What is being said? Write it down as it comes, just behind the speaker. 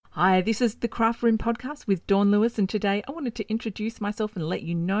Hi, this is the Craft Room podcast with Dawn Lewis, and today I wanted to introduce myself and let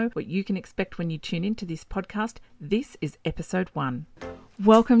you know what you can expect when you tune into this podcast. This is episode 1.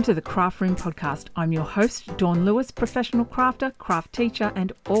 Welcome to the Craft Room podcast. I'm your host, Dawn Lewis, professional crafter, craft teacher,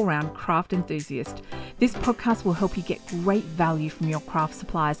 and all-round craft enthusiast. This podcast will help you get great value from your craft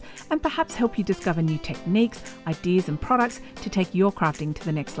supplies and perhaps help you discover new techniques, ideas, and products to take your crafting to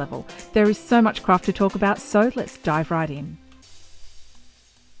the next level. There is so much craft to talk about, so let's dive right in.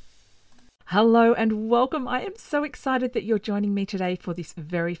 Hello and welcome. I am so excited that you're joining me today for this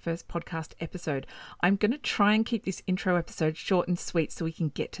very first podcast episode. I'm going to try and keep this intro episode short and sweet so we can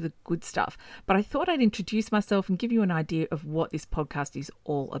get to the good stuff. But I thought I'd introduce myself and give you an idea of what this podcast is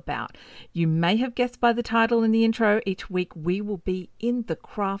all about. You may have guessed by the title and the intro, each week we will be in the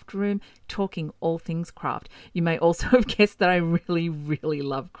craft room talking all things craft. You may also have guessed that I really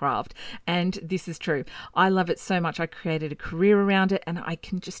love craft. And this is true. I love it so much. I created a career around it and I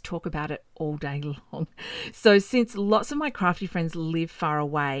can just talk about it all day long. So since lots of my crafty friends live far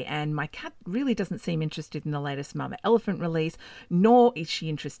away and my cat really doesn't seem interested in the latest Mama Elephant release, nor is she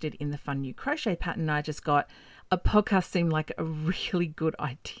interested in the fun new crochet pattern I just got, a podcast seemed like a really good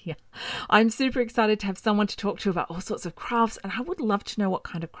idea. I'm super excited to have someone to talk to about all sorts of crafts, and I would love to know what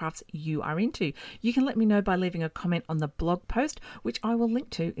kind of crafts you are into. You can let me know by leaving a comment on the blog post, which I will link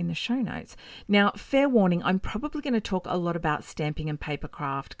to in the show notes. Now, fair warning, I'm probably going to talk a lot about stamping and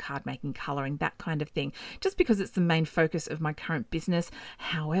papercraft, card making, colouring, that kind of thing, just because it's the main focus of my current business.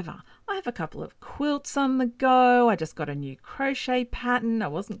 However, I have a couple of quilts on the go. I just got a new crochet pattern. I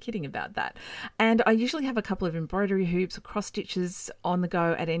wasn't kidding about that. And I usually have a couple of embroidery hoops or cross stitches on the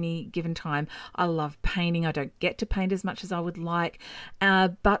go at any given time. I love painting. I don't get to paint as much as I would like,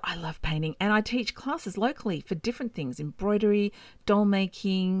 but I love painting. And I teach classes locally for different things: embroidery, doll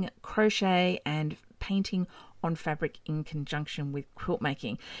making, crochet, and painting on fabric in conjunction with quilt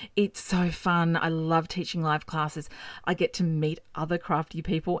making. It's so fun. I love teaching live classes. I get to meet other crafty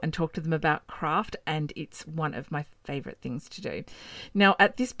people and talk to them about craft, and it's one of my favorite things to do. Now,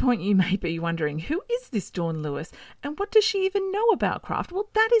 at this point, you may be wondering, who is this Dawn Lewis and what does she even know about craft? Well,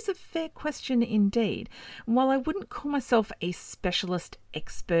 that is a fair question indeed. While I wouldn't call myself a specialist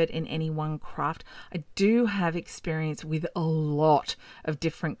expert in any one craft, I do have experience with a lot of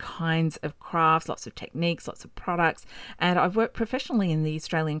different kinds of crafts, lots of techniques, lots of products, and I've worked professionally in the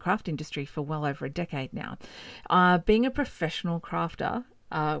Australian craft industry for well over a decade now. Being a professional crafter,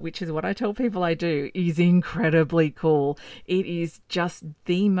 which is what I tell people I do, is incredibly cool. It is just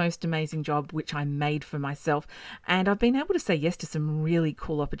the most amazing job, which I made for myself. And I've been able to say yes to some really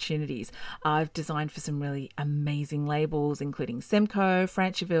cool opportunities. I've designed for some really amazing labels, including Semco,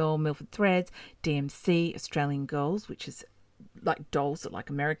 Francheville, Milford Threads, DMC, Australian Girls, which is like dolls, like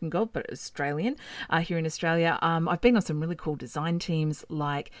American Girl, but Australian, here in Australia. I've been on some really cool design teams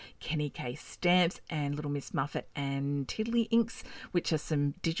like KennyK Stamps and Little Miss Muffett and Tiddly inks, which are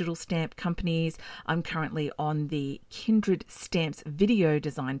some digital stamp companies. I'm currently on the Kindred Stamps video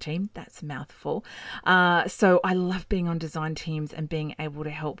design team. That's a mouthful. So I love being on design teams and being able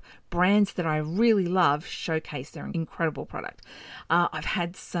to help brands that I really love showcase their incredible product. I've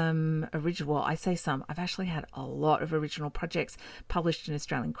had some original, well, I say some, I've actually had a lot of original projects published in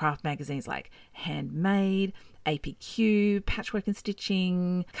Australian craft magazines like Handmade, APQ, Patchwork and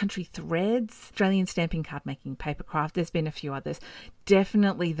Stitching, Milford Threads, Australian Stamping, Cardmaking, Papercraft. There's been a few others.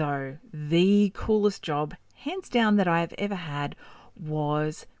 Definitely, though, the coolest job, hands down, that I've ever had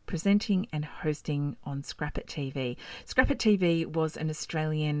was presenting and hosting on Scrap It TV. Scrap It TV was an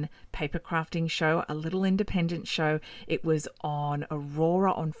Australian paper crafting show, a little independent show. It was on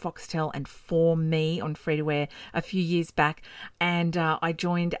Aurora on Foxtel and For Me on Free to Wear a few years back. And I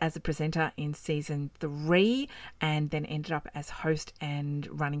joined as a presenter in season 3 and then ended up as host and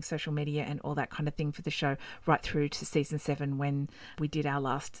running social media and all that kind of thing for the show right through to season 7 when we did our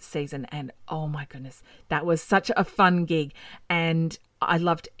last season. And oh my goodness, that was such a fun gig. And I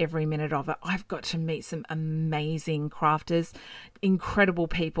loved every minute of it. I've got to meet some amazing crafters, incredible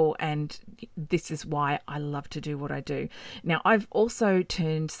people, and this is why I love to do what I do. Now, I've also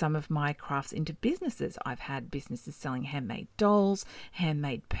turned some of my crafts into businesses. I've had businesses selling handmade dolls,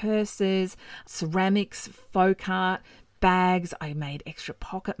 handmade purses, ceramics, folk art, bags. I made extra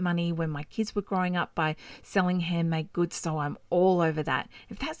pocket money when my kids were growing up by selling handmade goods, so I'm all over that.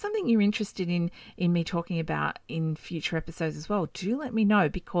 If that's something you're interested in me talking about in future episodes as well, do let me know,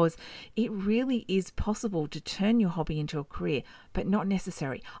 because it really is possible to turn your hobby into a career, but not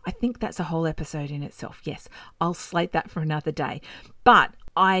necessary. I think that's a whole episode in itself. Yes, I'll slate that for another day. But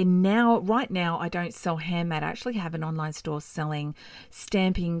right now, I don't sell handmade. I actually have an online store selling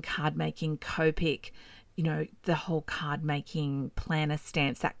stamping, card making, Copic, the whole card making, planner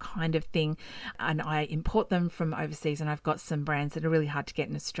stamps, that kind of thing. And I import them from overseas, and I've got some brands that are really hard to get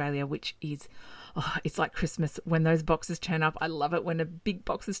in Australia, which is, it's like Christmas when those boxes turn up. I love it when a big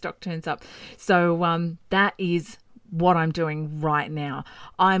box of stock turns up. So that is what I'm doing right now.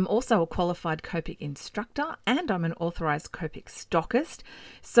 I'm also a qualified Copic instructor, and I'm an authorised Copic stockist.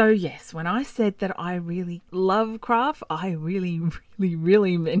 So yes, when I said that I really love craft, I really, really,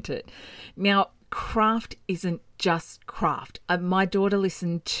 really meant it. Now, craft isn't just craft. My daughter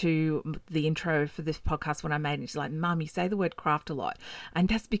listened to the intro for this podcast when I made it. She's like, Mum, you say the word craft a lot. And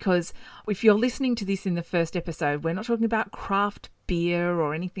that's because if you're listening to this in the first episode, we're not talking about craft beer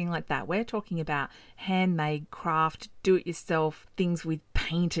or anything like that. We're talking about handmade craft, do-it-yourself, things with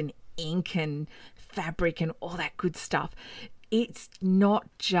paint and ink and fabric and all that good stuff. It's not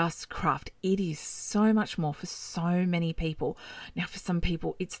just craft. It is so much more for so many people. Now, for some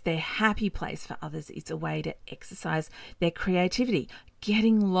people, it's their happy place. For others, it's a way to exercise their creativity.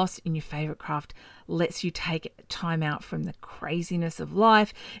 Getting lost in your favorite craft lets you take time out from the craziness of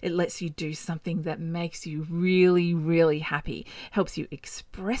life. It lets you do something that makes you really, really happy. Helps you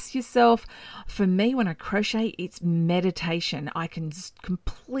express yourself. For me, when I crochet, it's meditation. I can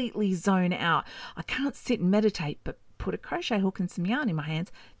completely zone out. I can't sit and meditate, but put a crochet hook and some yarn in my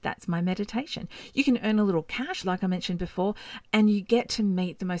hands. That's my meditation. You can earn a little cash, like I mentioned before, and you get to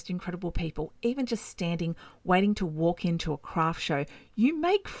meet the most incredible people. Even just standing, waiting to walk into a craft show, you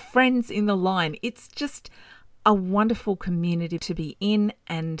make friends in the line. It's just a wonderful community to be in,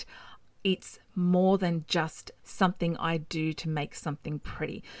 and it's more than just something I do to make something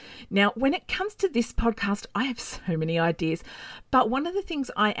pretty. Now, when it comes to this podcast, I have so many ideas, but one of the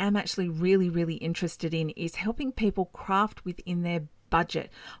things I am actually really, really interested in is helping people craft within their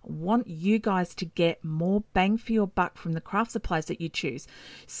budget. I want you guys to get more bang for your buck from the craft supplies that you choose.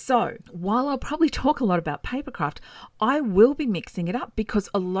 So while I'll probably talk a lot about Papercraft, I will be mixing it up because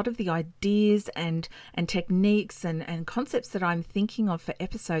a lot of the ideas and techniques and concepts that I'm thinking of for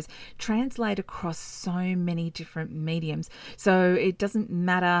episodes translate across so many different mediums. So it doesn't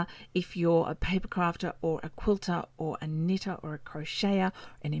matter if you're a papercrafter or a quilter or a knitter or a crocheter,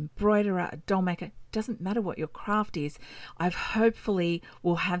 an embroiderer, a doll maker. Doesn't matter what your craft is. I've hopefully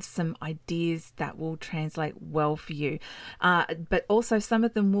will have some ideas that will translate well for you. But also some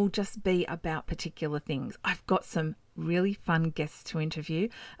of them will just be about particular things. I've got some really fun guests to interview,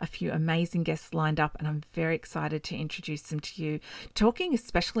 a few amazing guests lined up, and I'm very excited to introduce them to you, talking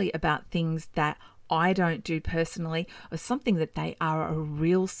especially about things that I don't do personally, or something that they are a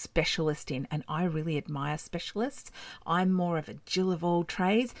real specialist in. And I really admire specialists. I'm more of a Jill of all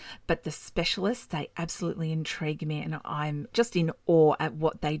trades, but the specialists, they absolutely intrigue me, and I'm just in awe at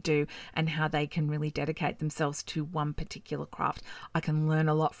what they do and how they can really dedicate themselves to one particular craft. I can learn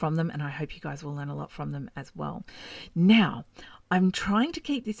a lot from them, and I hope you guys will learn a lot from them as well. Now, I'm trying to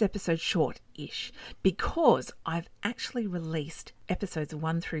keep this episode short-ish because I've actually released episodes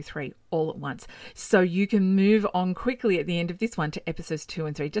 1 through 3 all at once. So you can move on quickly at the end of this one to episodes 2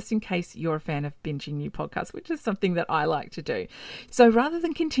 and 3, just in case you're a fan of binging new podcasts, which is something that I like to do. So rather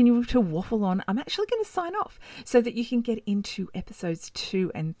than continue to waffle on, I'm actually going to sign off so that you can get into episodes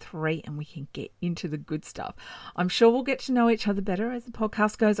 2 and 3 and we can get into the good stuff. I'm sure we'll get to know each other better as the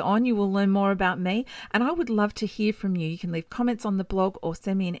podcast goes on. You will learn more about me, and I would love to hear from you. You can leave comments on the blog or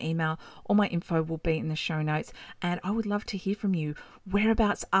send me an email. All my info will be in the show notes, and I would love to hear from you.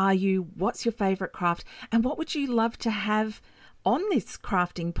 Whereabouts are you? What's your favorite craft? And what would you love to have on this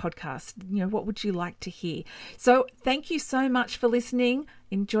crafting podcast? What would you like to hear? So thank you so much for listening.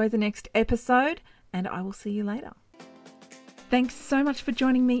 Enjoy the next episode, and I will see you later. Thanks so much for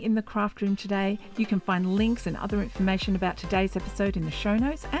joining me in the craft room today. You can find links and other information about today's episode in the show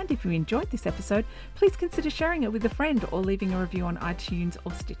notes. And if you enjoyed this episode, please consider sharing it with a friend or leaving a review on iTunes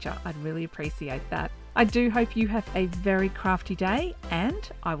or Stitcher. I'd really appreciate that. I do hope you have a very crafty day, and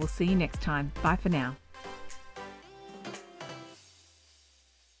I will see you next time. Bye for now.